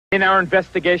In our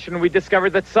investigation, we discovered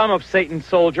that some of Satan's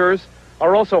soldiers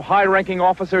are also high-ranking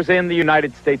officers in the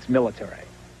United States military.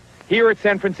 Here at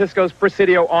San Francisco's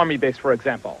Presidio Army Base, for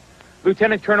example,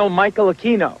 Lieutenant Colonel Michael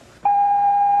Aquino.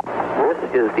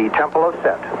 This is the Temple of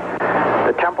Set.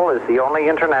 The temple is the only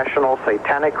international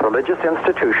satanic religious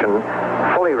institution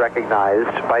fully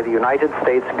recognized by the United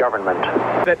States government.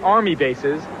 That army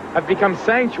bases have become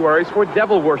sanctuaries for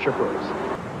devil worshippers.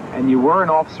 And you were an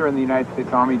officer in the United States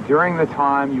Army during the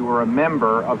time you were a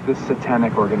member of this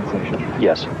satanic organization?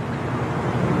 Yes.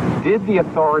 Did the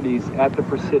authorities at the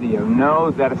Presidio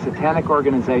know that a satanic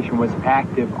organization was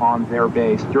active on their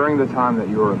base during the time that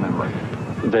you were a member?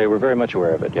 They were very much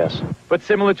aware of it, yes. But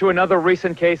similar to another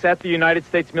recent case at the United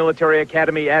States Military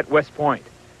Academy at West Point.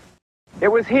 It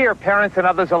was here, parents and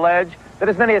others allege, that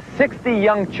as many as 60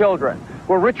 young children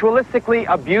were ritualistically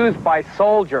abused by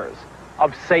soldiers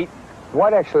of Satan.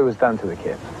 What actually was done to the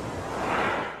kids?